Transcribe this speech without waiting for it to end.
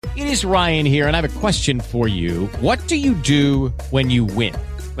It is Ryan here, and I have a question for you. What do you do when you win?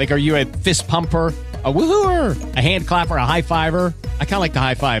 Like, are you a fist pumper, a woohooer, a hand clapper, a high fiver? I kind of like the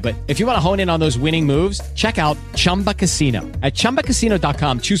high five, but if you want to hone in on those winning moves, check out Chumba Casino. At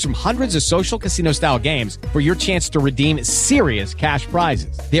ChumbaCasino.com, choose from hundreds of social casino-style games for your chance to redeem serious cash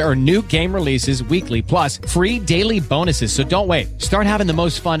prizes. There are new game releases weekly, plus free daily bonuses. So don't wait. Start having the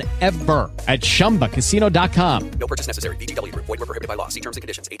most fun ever at ChumbaCasino.com. No purchase necessary. VGW. Void where prohibited by law. See terms and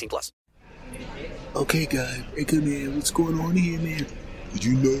conditions. 18+. Okay, guys. Hey, good man. What's going on here, man? Did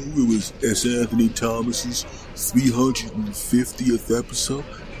you know it was S. Anthony Thomas's 350th episode?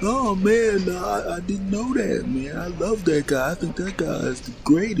 Oh, man, I didn't know that, man. I love that guy. I think that guy is the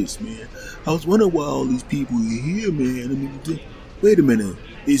greatest, man. I was wondering why all these people are here, man. I mean, wait a minute.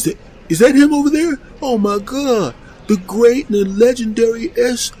 Is that him over there? Oh, my God. The great and the legendary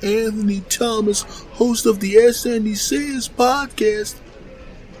S. Anthony Thomas, host of the S. Anthony Says podcast.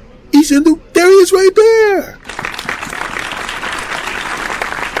 There he is right there.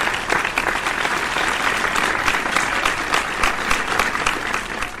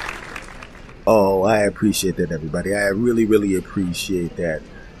 Oh, I appreciate that, everybody. I really, really appreciate that.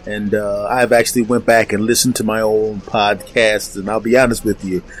 And I've actually went back and listened to my own podcast, and I'll be honest with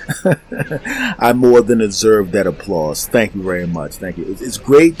you, I more than deserve that applause. Thank you very much. Thank you. It's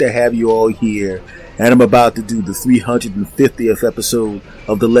great to have you all here, and I'm about to do the 350th episode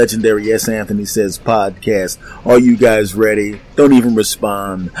of the legendary S. Anthony Says podcast. Are you guys ready? Don't even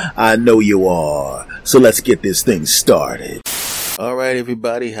respond. I know you are. So let's get this thing started. All right,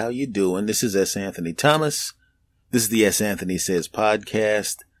 everybody, how you doing? This is S. Anthony Thomas. This is the S. Anthony Says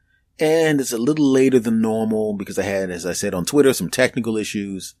podcast. And it's a little later than normal because I had, as I said on Twitter, some technical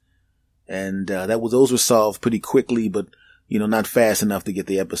issues. And those were solved pretty quickly, but, not fast enough to get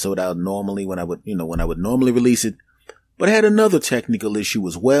the episode out normally when I would normally release it. But I had another technical issue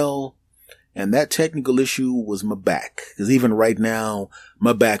as well. And that technical issue was my back. Because even right now,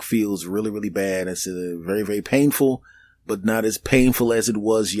 my back feels really, really bad. It's very, very painful, but not as painful as it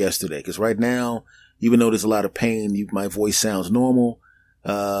was yesterday. Because right now, even though there's a lot of pain, my voice sounds normal.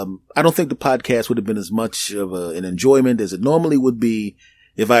 I don't think the podcast would have been as much of an enjoyment as it normally would be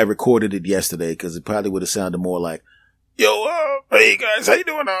if I recorded it yesterday, because it probably would have sounded more like, yo, hey guys, how you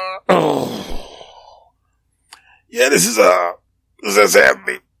doing? Yeah, this is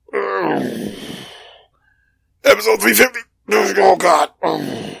Anthony. Episode 350. Oh God.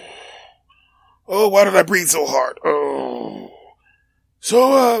 Oh, why did I breathe so hard?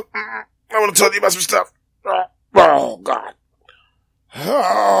 So, I want to tell you about some stuff. Oh, God.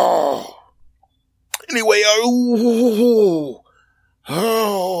 Oh. Anyway,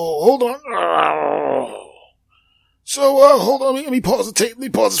 hold on. So, hold on. Let me pause the tape. Let me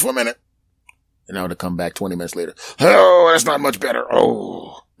pause this for a minute. And I would have come back 20 minutes later. Oh, that's not much better.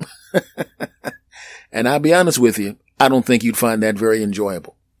 Oh. And I'll be honest with you, I don't think you'd find that very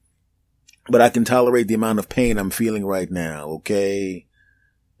enjoyable. But I can tolerate the amount of pain I'm feeling right now, okay?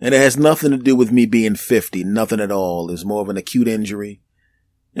 And it has nothing to do with me being 50, nothing at all. It's more of an acute injury.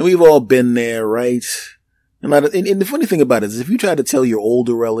 And we've all been there, right? And the funny thing about it is if you try to tell your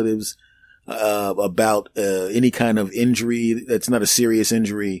older relatives about any kind of injury that's not a serious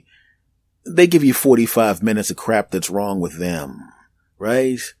injury, they give you 45 minutes of crap that's wrong with them,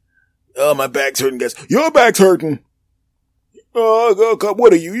 right? Oh, my back's hurting, guys. Your back's hurting. Oh, God,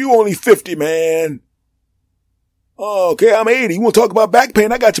 what are you? You only 50, man. Oh, okay, I'm 80. You want to talk about back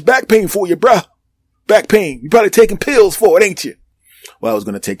pain? I got your back pain for you, bruh. Back pain. You probably taking pills for it, ain't you? Well, I was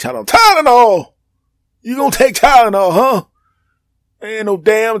going to take Tylenol. Tylenol! You going to take Tylenol, huh? Ain't no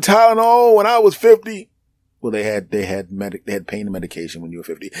damn Tylenol when I was 50. Well, they had pain medication when you were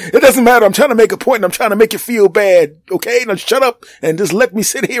 50. It doesn't matter. I'm trying to make a point and I'm trying to make you feel bad. Okay? Now shut up and just let me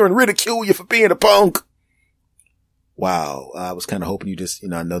sit here and ridicule you for being a punk. Wow. I was kind of hoping you just,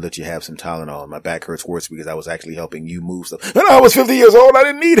 I know that you have some Tylenol and my back hurts worse because I was actually helping you move stuff. When I was 50 years old, I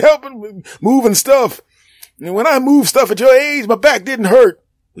didn't need help moving stuff. And when I moved stuff at your age, my back didn't hurt.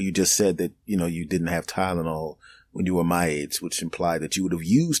 Well, you just said that, you didn't have Tylenol when you were my age, which implied that you would have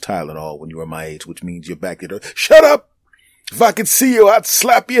used Tylenol when you were my age, which means your back did hurt. Shut up! If I could see you, I'd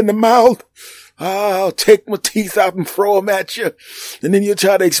slap you in the mouth. I'll take my teeth out and throw them at you. And then you'll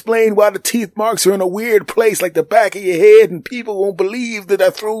try to explain why the teeth marks are in a weird place like the back of your head, and people won't believe that I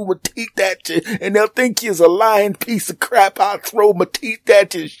threw my teeth at you, and they'll think you're a lying piece of crap. I'll throw my teeth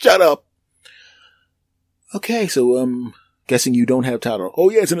at you. Shut up. Okay, so, guessing you don't have Tylenol. Oh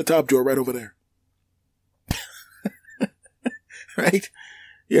yeah, it's in the top drawer right over there. Right?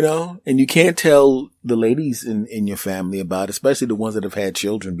 And you can't tell the ladies in your family about it, especially the ones that have had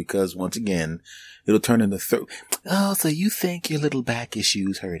children, because once again, It'll turn into oh, so you think your little back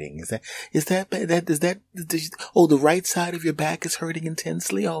issue's hurting. Is the right side of your back is hurting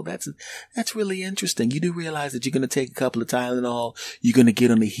intensely? Oh, that's really interesting. You do realize that you're going to take a couple of Tylenol, you're going to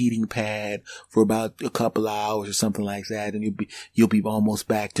get on the heating pad for about a couple of hours or something like that, and you'll be almost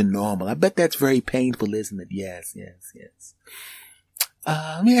back to normal. I bet that's very painful, isn't it? Yes.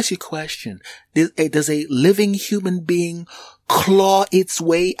 Let me ask you a question. Does a living human being claw its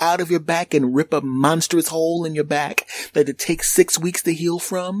way out of your back and rip a monstrous hole in your back that it takes 6 weeks to heal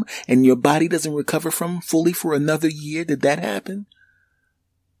from and your body doesn't recover from fully for another year? Did that happen?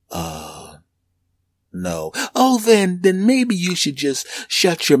 No. Oh, then maybe you should just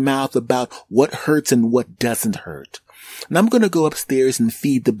shut your mouth about what hurts and what doesn't hurt. And I'm going to go upstairs and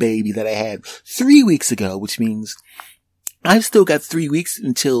feed the baby that I had 3 weeks ago, which means I've still got 3 weeks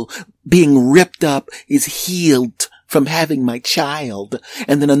until being ripped up is healed from having my child,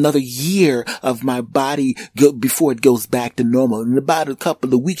 and then another year of my body before it goes back to normal. In about a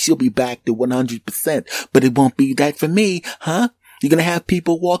couple of weeks, you'll be back to 100%, but it won't be that for me, huh? You're going to have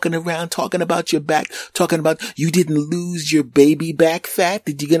people walking around talking about your back, talking about you didn't lose your baby back fat.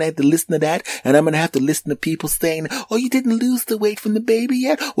 You're going to have to listen to that. And I'm going to have to listen to people saying, oh, you didn't lose the weight from the baby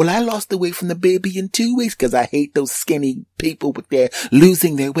yet? Well, I lost the weight from the baby in 2 weeks because I hate those skinny people with their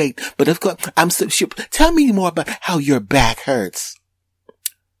losing their weight. But of course, I'm so sure. Tell me more about how your back hurts.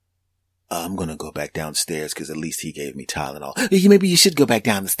 I'm going to go back downstairs because at least he gave me Tylenol. Maybe you should go back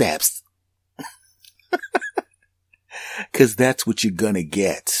down the steps. Cause that's what you're gonna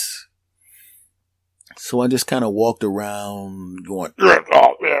get. So I just kind of walked around going,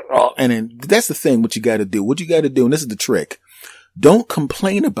 and then that's the thing, what you gotta do, and this is the trick. Don't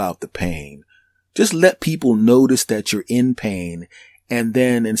complain about the pain. Just let people notice that you're in pain. And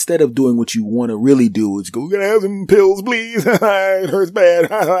then instead of doing what you want to really do, is go, can I have some pills, please? It hurts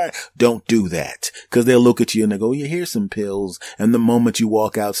bad. Don't do that. Cause they'll look at you and they go, yeah, here's some pills. And the moment you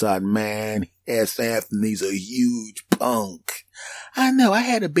walk outside, man, Anthony's a huge punk. I know, I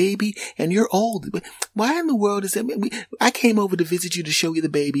had a baby and you're old, but why in the world is that? I came over to visit you to show you the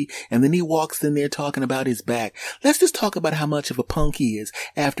baby, and then he walks in there talking about his back. Let's just talk about how much of a punk he is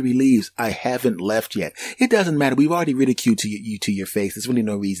after he leaves. I haven't left yet. It doesn't matter. We've already ridiculed you to your face. There's really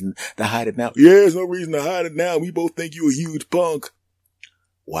no reason to hide it now. Yeah, there's no reason to hide it now. We both think you a huge punk.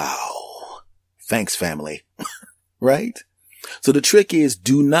 Wow. Thanks, family. Right? So the trick is,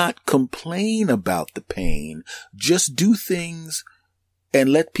 do not complain about the pain. Just do things and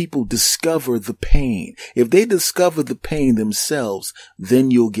let people discover the pain. If they discover the pain themselves,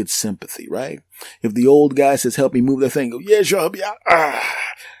 then you'll get sympathy, right? If the old guy says, help me move that thing, go, yeah, sure, help you out.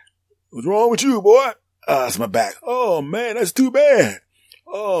 What's wrong with you, boy? It's my back. Oh, man, that's too bad.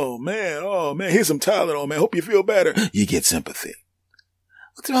 Oh, man, here's some Tylenol, man. Hope you feel better. You get sympathy.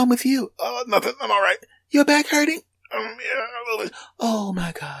 What's wrong with you? Oh, nothing. I'm all right. Your back hurting? Yeah, a little bit. Oh,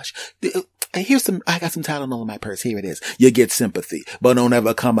 my gosh. I got some Tylenol in my purse. Here it is. You get sympathy, but don't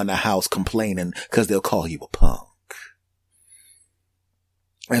ever come in the house complaining because they'll call you a punk.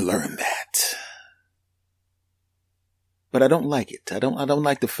 I learned that. But I don't like it. I don't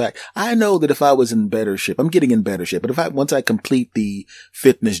like the fact. I know that if I was in better shape, I'm getting in better shape, but once I complete the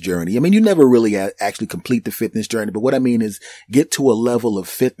fitness journey, I mean, you never really actually complete the fitness journey, but what I mean is get to a level of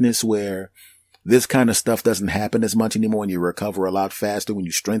fitness where this kind of stuff doesn't happen as much anymore and you recover a lot faster when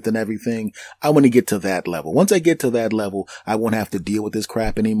you strengthen everything. I want to get to that level. Once I get to that level, I won't have to deal with this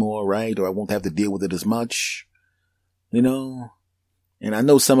crap anymore, right? Or I won't have to deal with it as much, you know? And I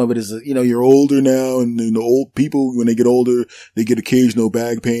know some of it is, you know, you're older now and old people, when they get older, they get occasional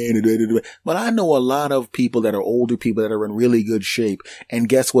back pain. But I know a lot of people that are older people that are in really good shape. And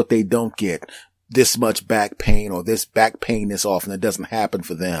guess what? They don't get this much back pain or this back pain this often. It doesn't happen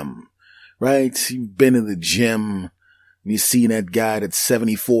for them. Right? You've been in the gym and you see that guy that's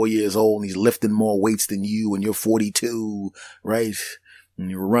 74 years old and he's lifting more weights than you and you're 42, right? And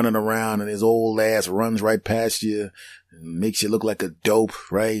you're running around and his old ass runs right past you and makes you look like a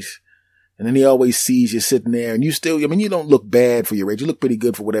dope, right? And then he always sees you sitting there and you still, I mean, you don't look bad for your age. You look pretty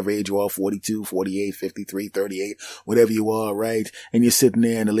good for whatever age you are, 42, 48, 53, 38, whatever you are, right? And you're sitting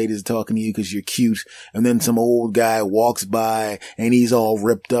there and the ladies are talking to you because you're cute. And then some old guy walks by and he's all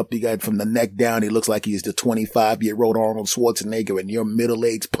ripped up. He got from the neck down. He looks like he's the 25-year-old Arnold Schwarzenegger and your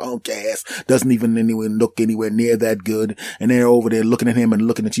middle-aged punk ass doesn't even look anywhere near that good. And they're over there looking at him and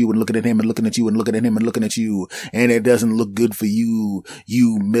looking at you and looking at him and looking at you and looking at him and looking at you. And it doesn't look good for you,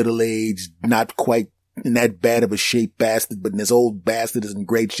 you middle-aged, not quite in that bad of a shape bastard, but this old bastard is in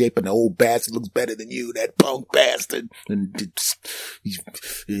great shape and the old bastard looks better than you, that punk bastard. And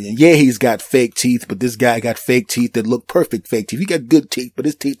yeah, he's got fake teeth, but this guy got fake teeth that look perfect fake teeth. He got good teeth, but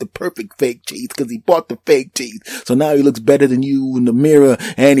his teeth are perfect fake teeth because he bought the fake teeth. So now he looks better than you in the mirror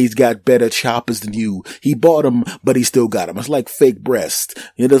and he's got better choppers than you. He bought them, but he still got them. It's like fake breasts.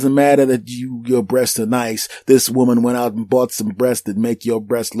 It doesn't matter that your breasts are nice. This woman went out and bought some breasts that make your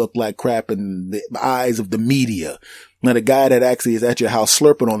breasts look like crap in the eyes of the media. Now the guy that actually is at your house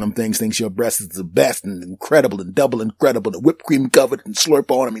slurping on them things thinks your breast is the best and incredible and double incredible, the whipped cream covered and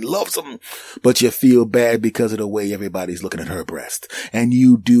slurp on him. He loves them, but you feel bad because of the way everybody's looking at her breast. And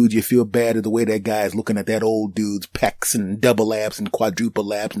you, dude, you feel bad at the way that guy is looking at that old dude's pecs and double abs and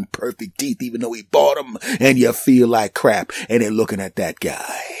quadruple abs and perfect teeth, even though he bought them. And you feel like crap. And they're looking at that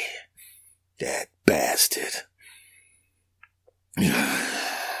guy. That bastard.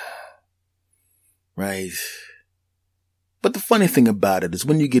 Right. But the funny thing about it is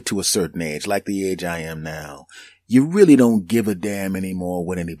when you get to a certain age, like the age I am now, you really don't give a damn anymore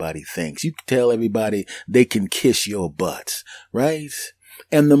what anybody thinks. You tell everybody they can kiss your butt, right?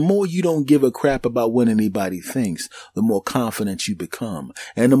 And the more you don't give a crap about what anybody thinks, the more confident you become.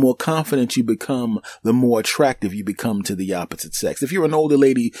 And the more confident you become, the more attractive you become to the opposite sex. If you're an older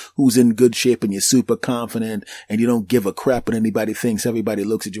lady who's in good shape and you're super confident and you don't give a crap what anybody thinks, everybody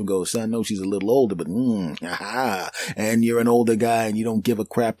looks at you and goes, I know she's a little older, but aha. And you're an older guy and you don't give a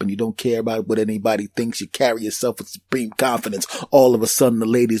crap and you don't care about what anybody thinks. You carry yourself with supreme confidence. All of a sudden the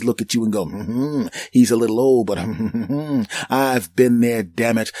ladies look at you and go, he's a little old, but I've been there.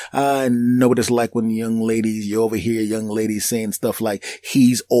 Damn it. I know what it's like when you overhear young ladies saying stuff like,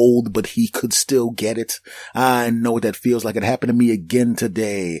 he's old, but he could still get it. I know what that feels like. It happened to me again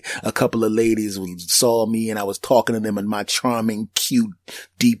today. A couple of ladies saw me and I was talking to them and my charming, cute,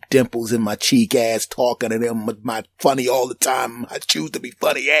 deep dimples in my cheek ass talking to them with my funny all the time. I choose to be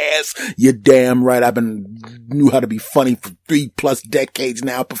funny ass. You're damn right. Knew how to be funny for 3+ decades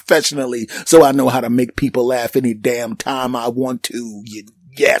now professionally. So I know how to make people laugh any damn time I want to.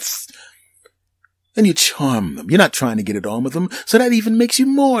 Yes. And you charm them. You're not trying to get it on with them. So that even makes you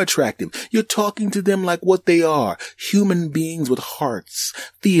more attractive. You're talking to them like what they are. Human beings with hearts,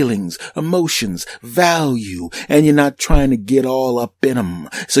 feelings, emotions, value. And you're not trying to get all up in them.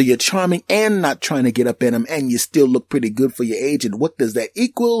 So you're charming and not trying to get up in them. And you still look pretty good for your age. And what does that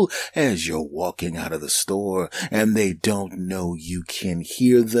equal? As you're walking out of the store and they don't know you can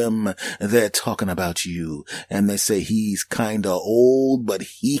hear them. They're talking about you. And they say he's kinda old, but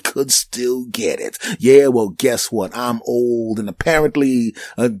he could still get it. Yeah, well, guess what? I'm old, and apparently,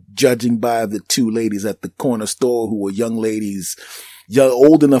 judging by the two ladies at the corner store who were young ladies,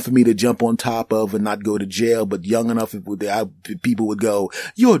 old enough for me to jump on top of and not go to jail, but young enough people would go,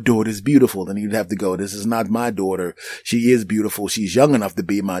 your daughter's beautiful. And you'd have to go, this is not my daughter. She is beautiful. She's young enough to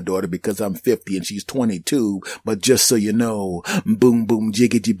be my daughter because I'm 50 and she's 22. But just so you know, boom, boom,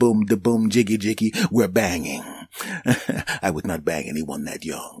 jiggity, boom, da boom, jiggy, jiggy, we're banging. I would not bang anyone that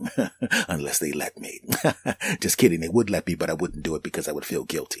young unless they let me. Just kidding. They would let me, but I wouldn't do it because I would feel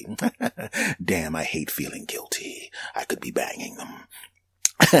guilty. Damn, I hate feeling guilty. I could be banging them.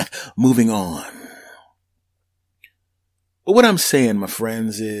 Moving on. But what I'm saying, my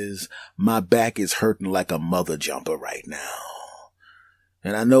friends, is my back is hurting like a mother jumper right now.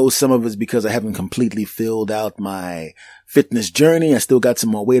 And I know some of it's because I haven't completely filled out my fitness journey. I still got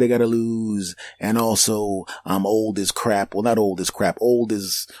some more weight I gotta lose. And also, I'm old as crap. Well, not old as crap.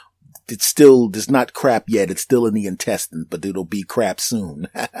 It's not crap yet. It's still in the intestine, but it'll be crap soon.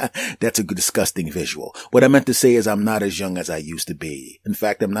 That's a good, disgusting visual. What I meant to say is I'm not as young as I used to be. In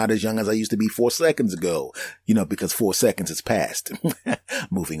fact, I'm not as young as I used to be 4 seconds ago. Because 4 seconds has passed.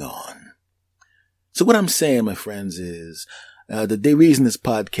 Moving on. So what I'm saying, my friends, is the reason this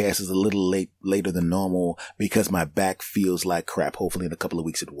podcast is a little later than normal because my back feels like crap. Hopefully in a couple of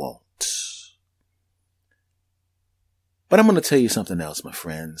weeks it won't. But I'm going to tell you something else, my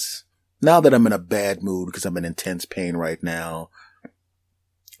friends. Now that I'm in a bad mood because I'm in intense pain right now,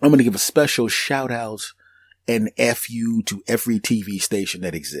 I'm going to give a special shout out and FU to every TV station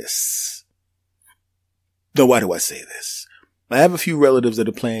that exists. Now, why do I say this? I have a few relatives that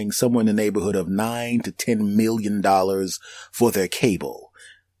are paying somewhere in the neighborhood of $9 to $10 million for their cable.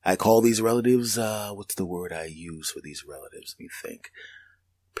 I call these relatives, what's the word I use for these relatives? Let me think.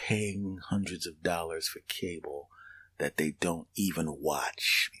 Paying hundreds of dollars for cable. that they don't even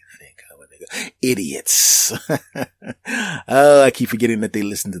watch. Idiots. Oh, I keep forgetting that they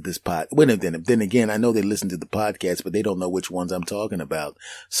listen to this pod. Then again, I know they listen to the podcast, but they don't know which ones I'm talking about.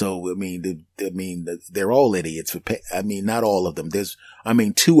 So, they're all idiots. Not all of them.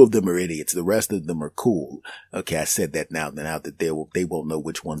 Two of them are idiots. The rest of them are cool. Okay, I said that now that they won't know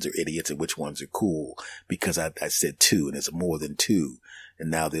which ones are idiots and which ones are cool, because I said two, and there's more than two. And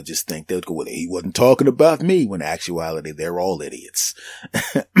now they'll just think, they'll go, well, he wasn't talking about me, when in actuality, they're all idiots.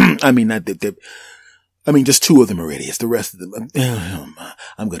 Just two of them are idiots. The rest of them,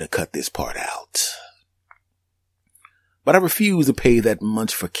 I'm going to cut this part out. But I refuse to pay that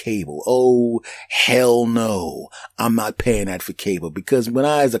much for cable. Oh, hell no. I'm not paying that for cable, because when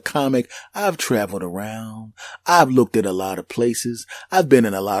I, as a comic, I've traveled around. I've looked at a lot of places. I've been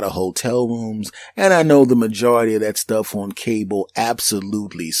in a lot of hotel rooms, and I know the majority of that stuff on cable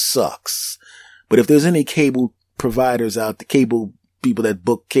absolutely sucks. But if there's any cable providers out, the cable people that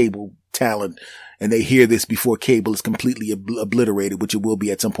book cable talent, and they hear this before cable is completely obliterated, which it will be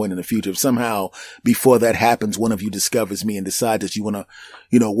at some point in the future. If somehow before that happens, one of you discovers me and decides that you want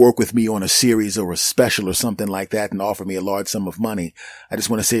to, work with me on a series or a special or something like that and offer me a large sum of money, I just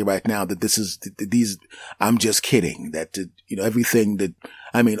want to say right now that I'm just kidding. That, everything that,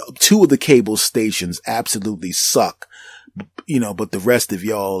 two of the cable stations absolutely suck. But the rest of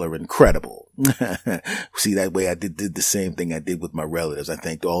y'all are incredible. See, that way I did the same thing I did with my relatives. I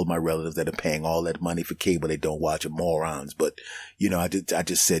think all my relatives that are paying all that money for cable, they don't watch, are morons. But, I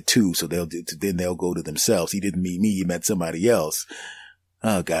just said two, so they'll go to themselves. He didn't mean me, he meant somebody else.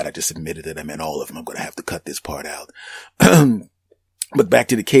 Oh God, I just admitted that I meant all of them. I'm going to have to cut this part out. But back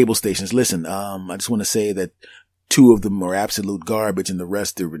to the cable stations. Listen, I just want to say that two of them are absolute garbage and the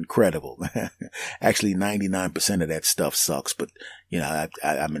rest are incredible. Actually, 99% of that stuff sucks, but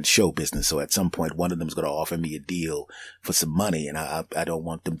I'm in show business. So at some point, one of them is going to offer me a deal for some money. And I don't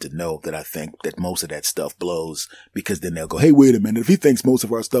want them to know that I think that most of that stuff blows, because then they'll go, hey, wait a minute. If he thinks most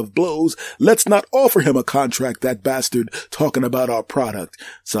of our stuff blows, let's not offer him a contract, that bastard, talking about our product.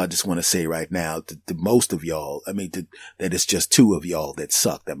 So I just want to say right now to most of y'all, that it's just two of y'all that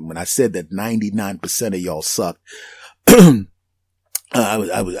suck. When I said that 99% of y'all suck,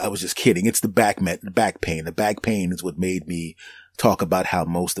 I was just kidding. It's the back pain. The back pain is what made me talk about how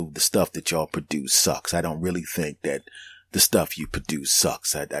most of the stuff that y'all produce sucks. I don't really think that the stuff you produce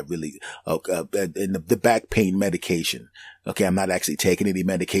sucks. I really, and the back pain medication. Okay, I'm not actually taking any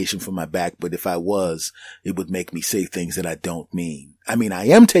medication for my back, but if I was, it would make me say things that I don't mean. I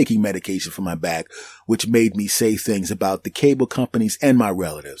am taking medication for my back, which made me say things about the cable companies and my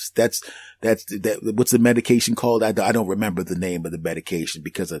relatives. That's what's the medication called? I don't remember the name of the medication,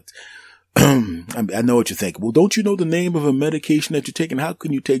 because I know what you're thinking. Well, don't you know the name of a medication that you're taking? How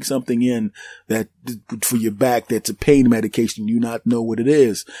can you take something in that for your back that's a pain medication, you not know what it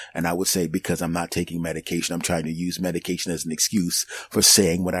is? And I would say, because I'm not taking medication, I'm trying to use medication as an excuse for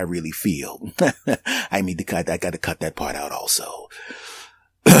saying what I really feel. I got to cut that part out also.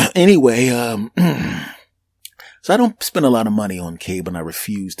 Anyway, so I don't spend a lot of money on cable, and I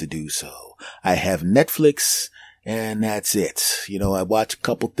refuse to do so. I have Netflix, and that's it. I watch a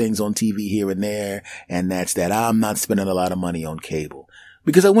couple things on TV here and there, and that's that. I'm not spending a lot of money on cable,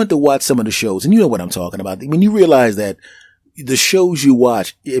 because I went to watch some of the shows, and you know what I'm talking about. When you realize that the shows you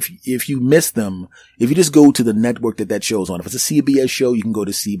watch, if you miss them, if you just go to the network that show's on, if it's a CBS show, you can go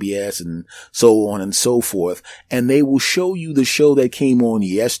to CBS and so on and so forth, and they will show you the show that came on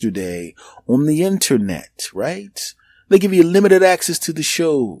yesterday on the internet, right? They give you limited access to the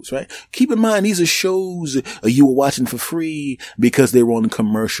shows, right? Keep in mind, these are shows you were watching for free because they were on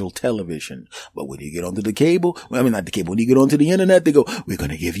commercial television. But when you get onto the cable, not the cable, when you get onto the internet, they go, we're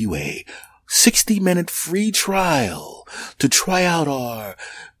going to give you a 60-minute free trial to try out our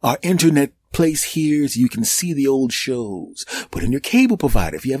internet place here so you can see the old shows. Put in your cable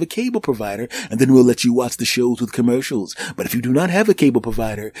provider if you have a cable provider, and then we'll let you watch the shows with commercials. But if you do not have a cable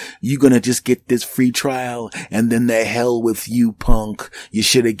provider, you're gonna just get this free trial, and then the hell with you, punk. You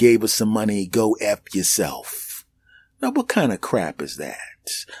should have gave us some money. Go F yourself. Now, what kind of crap is that?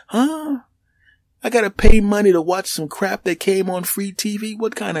 Huh? I gotta pay money to watch some crap that came on free TV?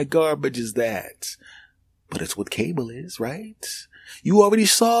 What kind of garbage is that? But it's what cable is, right? You already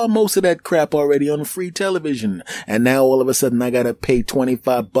saw most of that crap already on free television. And now all of a sudden I gotta pay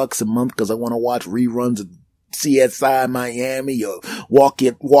 $25 a month because I want to watch reruns of CSI Miami or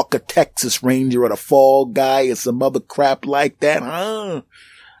Walker Texas Ranger or the Fall Guy or some other crap like that, huh?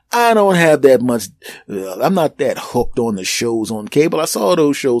 I don't have that much, I'm not that hooked on the shows on cable. I saw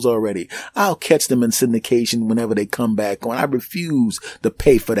those shows already. I'll catch them in syndication whenever they come back on. I refuse to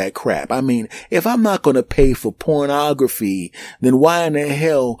pay for that crap. I mean, if I'm not going to pay for pornography, then why in the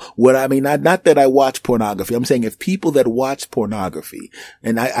hell would I mean, not that I watch pornography. I'm saying if people that watch pornography,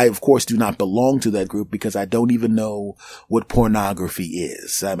 and I of course do not belong to that group because I don't even know what pornography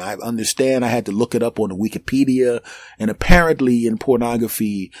is. I understand I had to look it up on the Wikipedia, and apparently in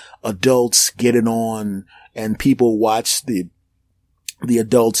pornography, adults get it on and people watch the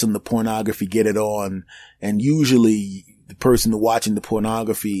adults in the pornography get it on, and usually the person watching the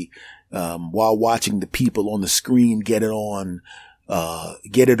pornography while watching the people on the screen get it on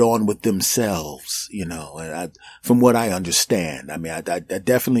with themselves, you know. And from what I understand, I mean, I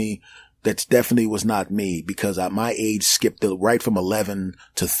definitely, that definitely was not me, because my age skipped right from 11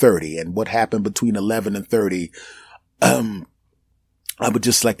 to 30, and what happened between 11 and 30, I would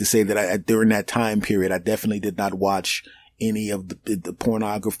just like to say that during that time period, I definitely did not watch any of the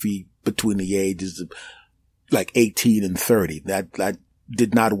pornography between the ages of like 18 and 30. I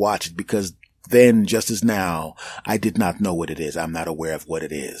did not watch it because then, just as now, I did not know what it is. I'm not aware of what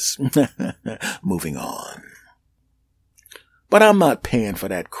it is. Moving on. But I'm not paying for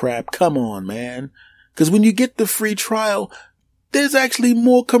that crap. Come on, man. Because when you get the free trial, there's actually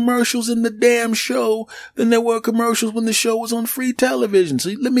more commercials in the damn show than there were commercials when the show was on free television.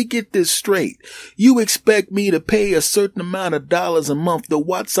 So let me get this straight. You expect me to pay a certain amount of dollars a month to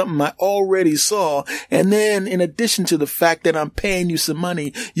watch something I already saw, and then in addition to the fact that I'm paying you some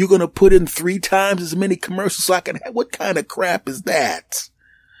money, you're going to put in 3 times as many commercials so I can have, what kind of crap is that?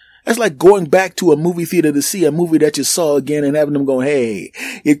 That's like going back to a movie theater to see a movie that you saw again and having them go, hey,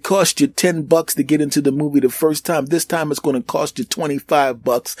 it cost you $10 to get into the movie the first time. This time it's going to cost you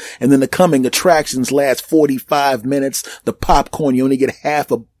 $25. And then the coming attractions last 45 minutes. The popcorn, you only get half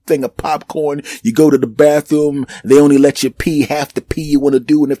a thing of popcorn. You go to the bathroom, they only let you pee half the pee you want to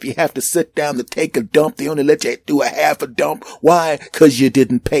do. And if you have to sit down to take a dump, they only let you do a half a dump. Why? Because you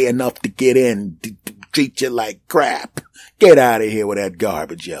didn't pay enough to get in. Treat you like crap. Get out of here with that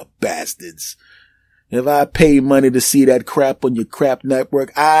garbage, you bastards. If I pay money to see that crap on your crap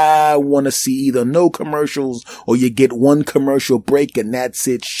network, I want to see either no commercials or you get one commercial break and that's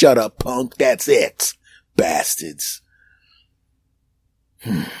it. Shut up, punk. That's it. Bastards.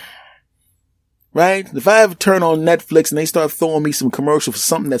 Right? If I ever turn on Netflix and they start throwing me some commercial for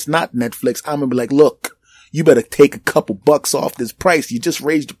something that's not Netflix, I'm going to be like, look, you better take a couple bucks off this price. You just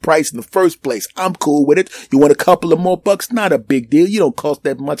raised the price in the first place. I'm cool with it. You want a couple of more bucks? Not a big deal. You don't cost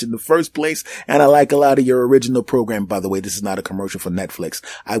that much in the first place. And I like a lot of your original program. By the way, this is not a commercial for Netflix.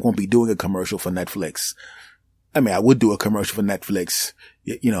 I won't be doing a commercial for Netflix. I mean, I would do a commercial for Netflix,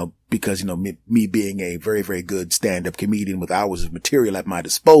 you know, because, you know, me being a very, very good stand-up comedian with hours of material at my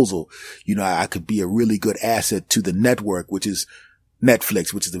disposal, you know, I could be a really good asset to the network, which is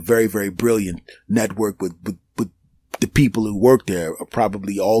Netflix, which is a very, very brilliant network with the people who work there are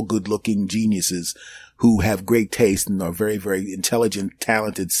probably all good-looking geniuses who have great taste and are very, very intelligent,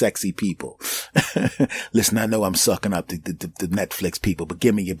 talented, sexy people. Listen, I know I'm sucking up the Netflix people, but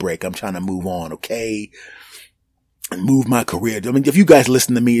give me a break. I'm trying to move on, okay? And move my career. I mean, if you guys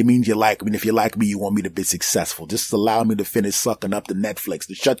listen to me, it means you like me. And if you like me, you want me to be successful. Just allow me to finish sucking up the Netflix,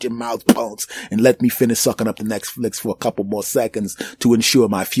 to shut your mouth, punks, and let me finish sucking up the Netflix for a couple more seconds to ensure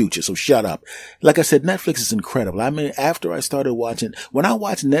my future. So shut up. Like I said, Netflix is incredible. I mean, after I started watching, when I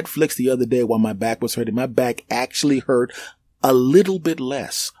watched Netflix the other day while my back was hurting, my back actually hurt a little bit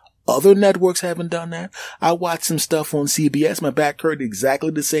less. Other networks haven't done that. I watched some stuff on CBS. My back hurt exactly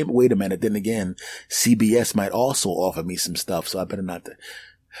the same. Wait a minute. Then again, CBS might also offer me some stuff, so I better not.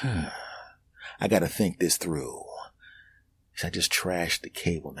 I gotta think this through. I just trashed the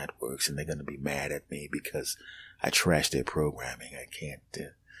cable networks and they're gonna be mad at me because I trashed their programming. I can't,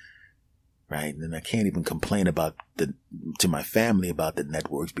 right? And then I can't even complain to my family about the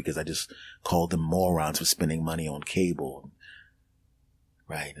networks because I just called them morons for spending money on cable.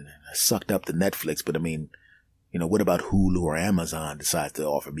 Right. And I sucked up the Netflix, but I mean, you know, what about Hulu or Amazon decides to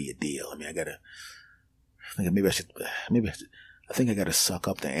offer me a deal? I mean, I think I gotta suck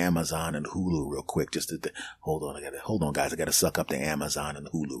up to Amazon and Hulu real quick. Hold on, guys. I gotta suck up to Amazon and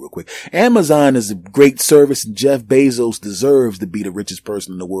Hulu real quick. Amazon is a great service and Jeff Bezos deserves to be the richest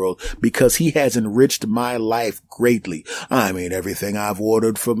person in the world because he has enriched my life greatly. I mean, everything I've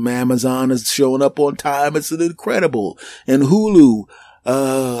ordered from Amazon is showing up on time. It's incredible. And Hulu,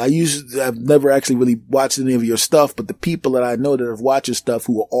 I've never actually really watched any of your stuff, but the people that I know that have watched your stuff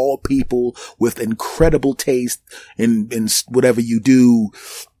who are all people with incredible taste in whatever you do,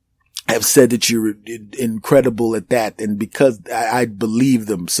 have said that you're incredible at that. And because I believe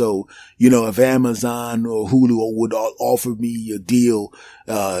them. So, if Amazon or Hulu would offer me a deal,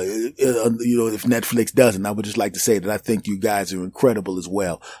 if Netflix doesn't, I would just like to say that I think you guys are incredible as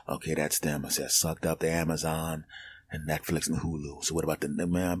well. Okay. That's them. I said, sucked up to Amazon and Netflix and Hulu. So what about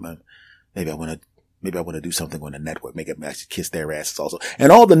maybe I want to do something on the network, make it actually kiss their asses also.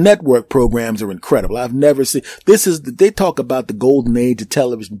 And all the network programs are incredible. I've never seen, they talk about the golden age of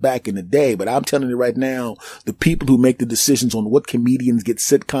television back in the day, but I'm telling you right now, the people who make the decisions on what comedians get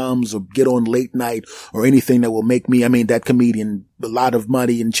sitcoms or get on late night or anything that will make that comedian a lot of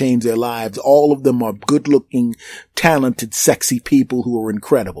money and change their lives, all of them are good looking, talented, sexy people who are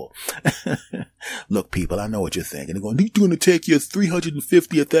incredible. Look, people, I know what you're thinking. They're going, you're going to take your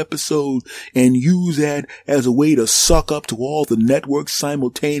 350th episode and use that as a way to suck up to all the networks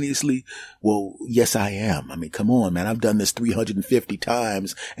simultaneously. Well, yes, I am. Come on, man. I've done this 350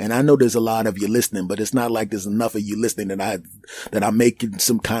 times and I know there's a lot of you listening, but it's not like there's enough of you listening that I'm making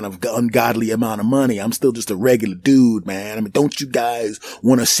some kind of ungodly amount of money. I'm still just a regular dude, man. Don't you guys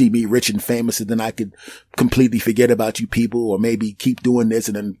want to see me rich and famous and then I could completely forget about you people or maybe keep doing this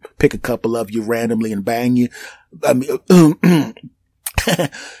and then pick a couple of you randomly and bang you?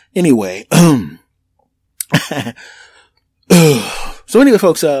 Anyway, so anyway,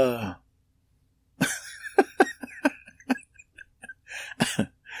 folks, oh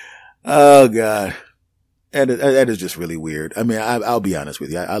God. That is just really weird. I'll be honest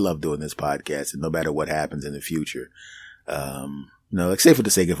with you. I love doing this podcast and no matter what happens in the future, say for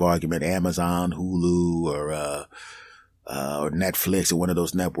the sake of argument, Amazon, Hulu, or Netflix or one of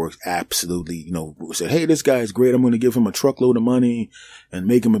those networks absolutely, say, hey, this guy's great. I'm going to give him a truckload of money and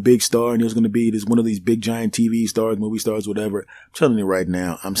make him a big star. And he's going to be one of these big giant TV stars, movie stars, whatever. I'm telling you right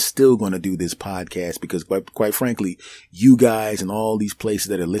now, I'm still going to do this podcast because quite frankly, you guys and all these places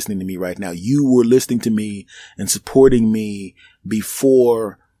that are listening to me right now, you were listening to me and supporting me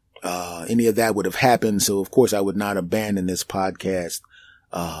before any of that would have happened. So of course I would not abandon this podcast,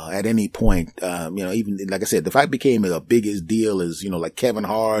 at any point. Even like I said, if I became a biggest deal as, like Kevin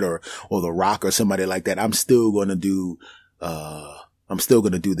Hart or The Rock or somebody like that, I'm still going to do this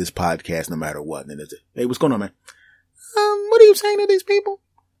podcast no matter what. And hey, what's going on, man? What are you saying to these people?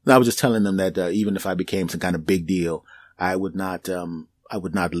 And I was just telling them that, even if I became some kind of big deal, I would not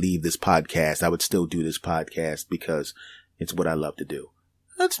leave this podcast. I would still do this podcast because it's what I love to do.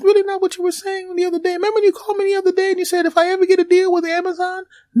 That's really not what you were saying the other day. Remember when you called me the other day and you said, if I ever get a deal with Amazon,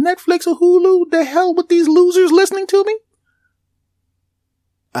 Netflix, or Hulu, the hell with these losers listening to me?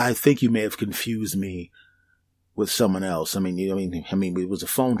 I think you may have confused me with someone else. It was a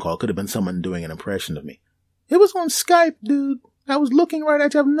phone call. Could have been someone doing an impression of me. It was on Skype, dude. I was looking right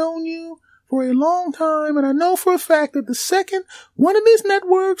at you. I've known you for a long time, and I know for a fact that the second one of these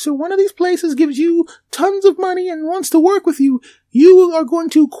networks or one of these places gives you tons of money and wants to work with you, you are going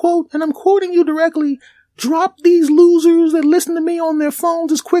to quote, and I'm quoting you directly, drop these losers that listen to me on their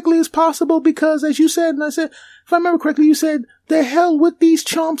phones as quickly as possible because, as you said, and I said, if I remember correctly, you said, the hell with these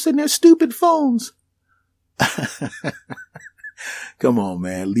chumps and their stupid phones. Come on,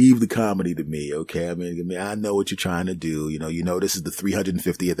 man. Leave the comedy to me, okay? I know what you're trying to do. This is the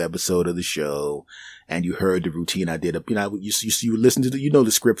 350th episode of the show, and you heard the routine I did. You listened to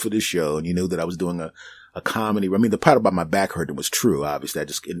the script for this show, and you knew that I was doing a comedy. The part about my back hurting was true. Obviously, I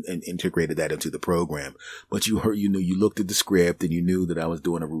just integrated that into the program. But you looked at the script, and you knew that I was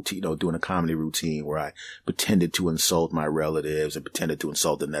doing a routine, doing a comedy routine where I pretended to insult my relatives and pretended to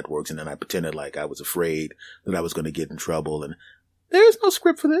insult the networks, and then I pretended like I was afraid that I was going to get in trouble. And there is no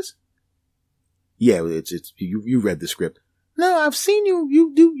script for this. Yeah, it's you read the script. No, I've seen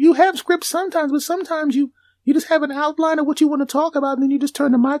you have scripts sometimes, but sometimes you just have an outline of what you want to talk about, and then you just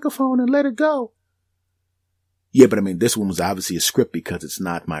turn the microphone and let it go. Yeah, but this one was obviously a script because it's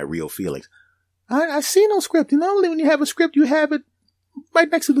not my real feelings. I see no script. Normally when you have a script, you have it right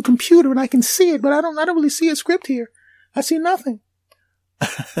next to the computer and I can see it, but I don't really see a script here. I see nothing.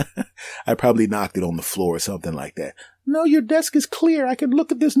 I probably knocked it on the floor or something like that. No, your desk is clear. I can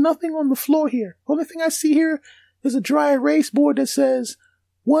look at, there's nothing on the floor here. Only thing I see here is a dry erase board that says,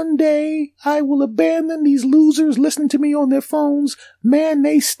 one day I will abandon these losers listening to me on their phones. Man,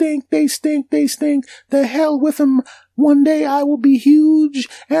 they stink, they stink, they stink. The hell with them. One day I will be huge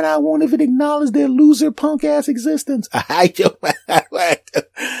and I won't even acknowledge their loser punk ass existence.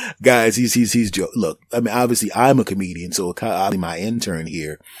 Guys, he's joking. Look, obviously I'm a comedian, so my intern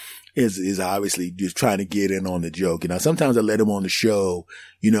here is obviously just trying to get in on the joke. Sometimes I let him on the show,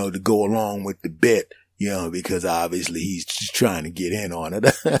 to go along with the bit. Because obviously he's just trying to get in on it.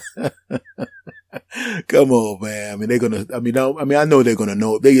 Come on, man. I mean, I know they're gonna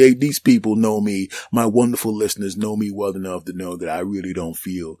know. These people know me. My wonderful listeners know me well enough to know that I really don't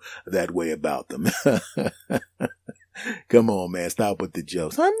feel that way about them. Come on, man. Stop with the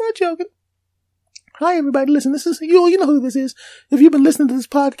jokes. I'm not joking. Hi, everybody. Listen, this is, you know who this is. If you've been listening to this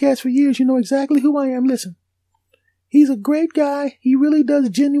podcast for years, you know exactly who I am. Listen, he's a great guy. He really does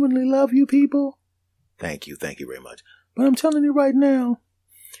genuinely love you people. Thank you. Thank you very much. But I'm telling you right now,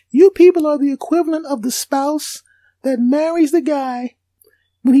 you people are the equivalent of the spouse that marries the guy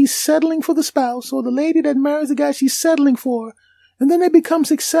when he's settling for the spouse, or the lady that marries the guy she's settling for, and then they become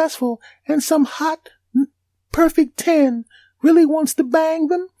successful, and some hot, perfect 10 really wants to bang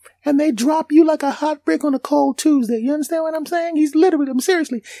them, and they drop you like a hot brick on a cold Tuesday. You understand what I'm saying?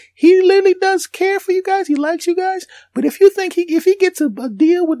 Seriously, he literally does care for you guys. He likes you guys. But if you think if he gets a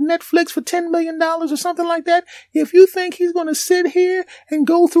deal with Netflix for $10 million or something like that, if you think he's going to sit here and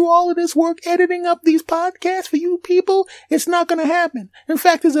go through all of this work editing up these podcasts for you people, it's not going to happen. In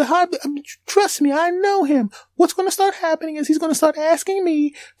fact, trust me, I know him. What's going to start happening is he's going to start asking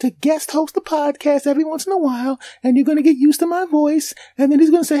me to guest host the podcast every once in a while, and you're going to get used to my voice, and then he's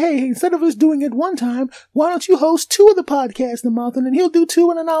going to say, hey, instead of us doing it one time, why don't you host 2 of the podcasts a month? And then he'll do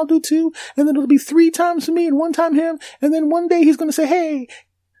 2, and then I'll do 2, and then it'll be 3 times for me and 1 time him, and then one day he's going to say, hey,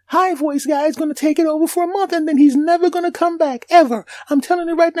 High Voice Guy is going to take it over for a month, and then he's never going to come back, ever. I'm telling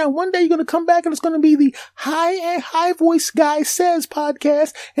you right now, one day you're going to come back and it's going to be the High Voice Guy Says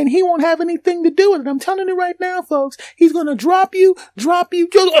podcast, and he won't have anything to do with it. I'm telling you right now, folks, he's going to drop you.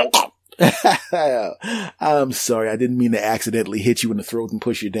 I'm sorry. I didn't mean to accidentally hit you in the throat and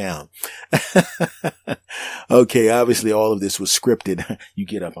push you down. Okay. Obviously all of this was scripted. You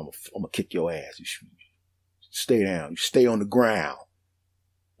get up. I'm going to kick your ass. You stay down. You stay on the ground.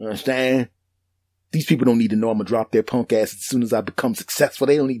 You understand? These people don't need to know I'm going to drop their punk ass as soon as I become successful.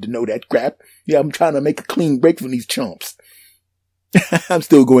 They don't need to know that crap. Yeah, I'm trying to make a clean break from these chumps. I'm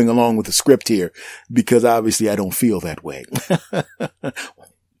still going along with the script here because obviously I don't feel that way. I'm going to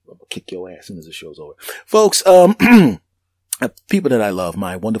kick your ass as soon as the show's over. Folks, people that I love,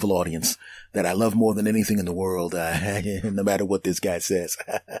 my wonderful audience that I love more than anything in the world, no matter what this guy says.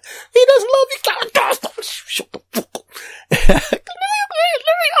 He doesn't love you. Shut the fuck up. Let me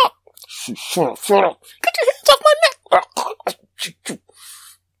up. Shut up. Get your hands off my neck.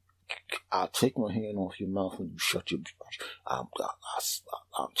 I'll take my hand off your mouth when you shut your... I'm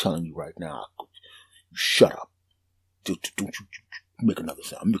telling you right now, shut up. Don't you make another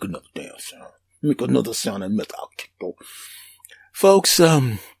sound. Make another damn sound. Make another sound and I'll kick you. Folks,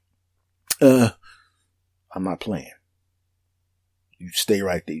 I'm not playing. You stay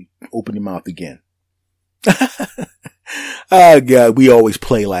right there. Open your mouth again. Oh God, we always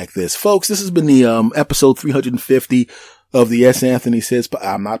play like this. Folks, this has been the episode 350 of the S. Anthony Says, but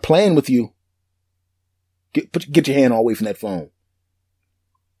I'm not playing with you. Get your hand all away from that phone.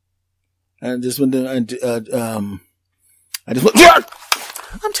 And just when I'm telling you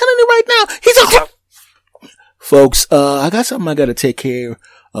right now, he's a folks, I got something I gotta take care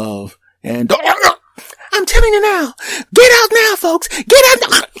of, and I'm telling you now, get out now, folks, get out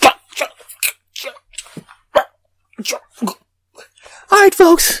now. Alright,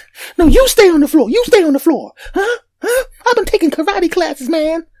 folks, no, you stay on the floor, huh? I've been taking karate classes,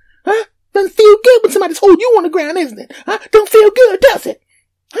 man, huh? Doesn't feel good when somebody's holding you on the ground, isn't it? Huh? Don't feel good, does it?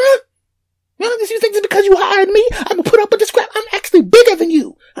 Huh? You think it's because you hired me? I'm gonna put up with this crap. I'm actually bigger than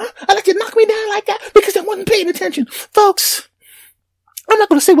you. Huh? I let you knock me down like that because I wasn't paying attention. Folks, I'm not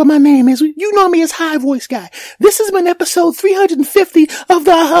gonna say what my name is. You know me as High Voice Guy. This has been episode 350 of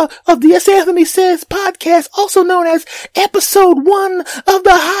the S. Anthony Says podcast, also known as episode 1 of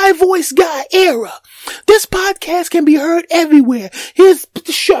the High Voice Guy era. This podcast can be heard everywhere.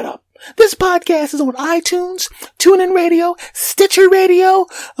 Shut up. This podcast is on iTunes, TuneIn Radio, Stitcher Radio,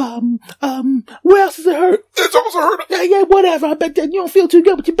 where else is it heard? It's also heard. Yeah, whatever. I bet that you don't feel too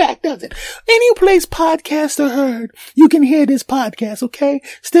good with your back, does it? Any place podcasts are heard, you can hear this podcast, okay?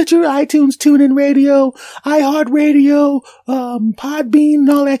 Stitcher, iTunes, TuneIn Radio, iHeartRadio, Podbean, and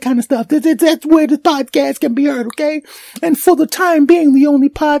all that kind of stuff. That's where the podcast can be heard, okay? And for the time being, the only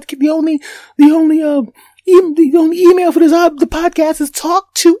email for the podcast is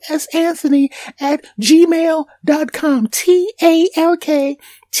talktosanthony@gmail.com.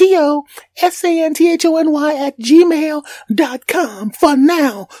 talktosanthony@gmail.com. For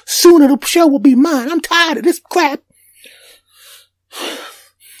now, soon the show will be mine. I'm tired of this crap.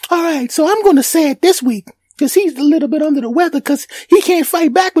 Alright, so I'm gonna say it this week, cause he's a little bit under the weather, cause he can't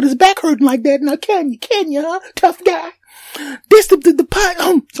fight back with his back hurting like that. Now can you, huh? Tough guy. So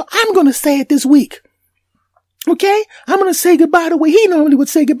I'm gonna say it this week. Okay? I'm gonna say goodbye the way he normally would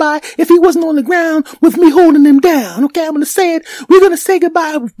say goodbye if he wasn't on the ground with me holding him down. Okay? I'm gonna say it. We're gonna say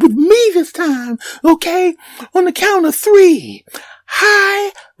goodbye with me this time. Okay? On the count of 3.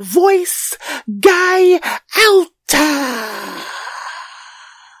 High voice guy outa.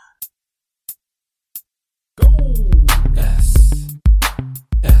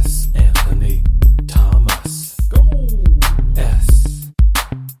 S. Anthony Thomas. Go. S.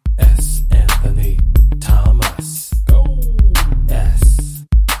 Anthony Thomas. Go. S.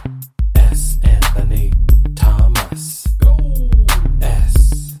 Anthony Thomas. Go.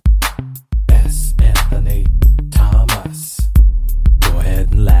 S. Anthony Thomas. Go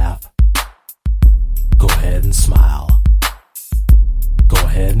ahead and laugh. Go ahead and smile. Go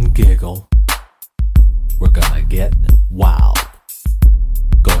ahead and giggle. We're gonna get wild.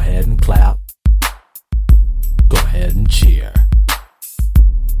 Go ahead and clap. Go ahead and cheer.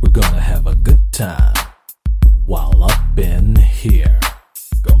 We're gonna have a good time while up in here.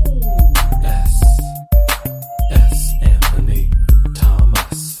 Go! S. Anthony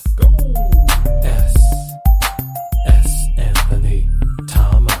Thomas. Go! S. Anthony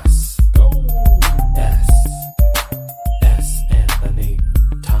Thomas. Go! S. Anthony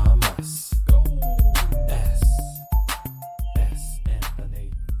Thomas. Go! S.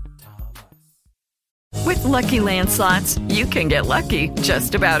 Anthony Thomas. With Lucky Land Slots, you can get lucky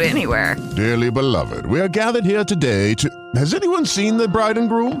just about anywhere. Dearly beloved, we are gathered here today to... Has anyone seen the bride and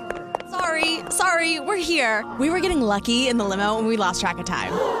groom? Sorry, we're here. We were getting lucky in the limo and we lost track of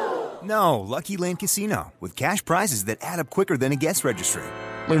time. No, Lucky Land Casino, with cash prizes that add up quicker than a guest registry.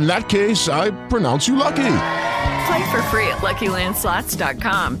 In that case, I pronounce you lucky. Play for free at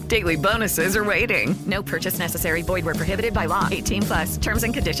LuckyLandSlots.com. Daily bonuses are waiting. No purchase necessary. Void where prohibited by law. 18+. Terms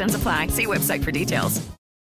and conditions apply. See website for details.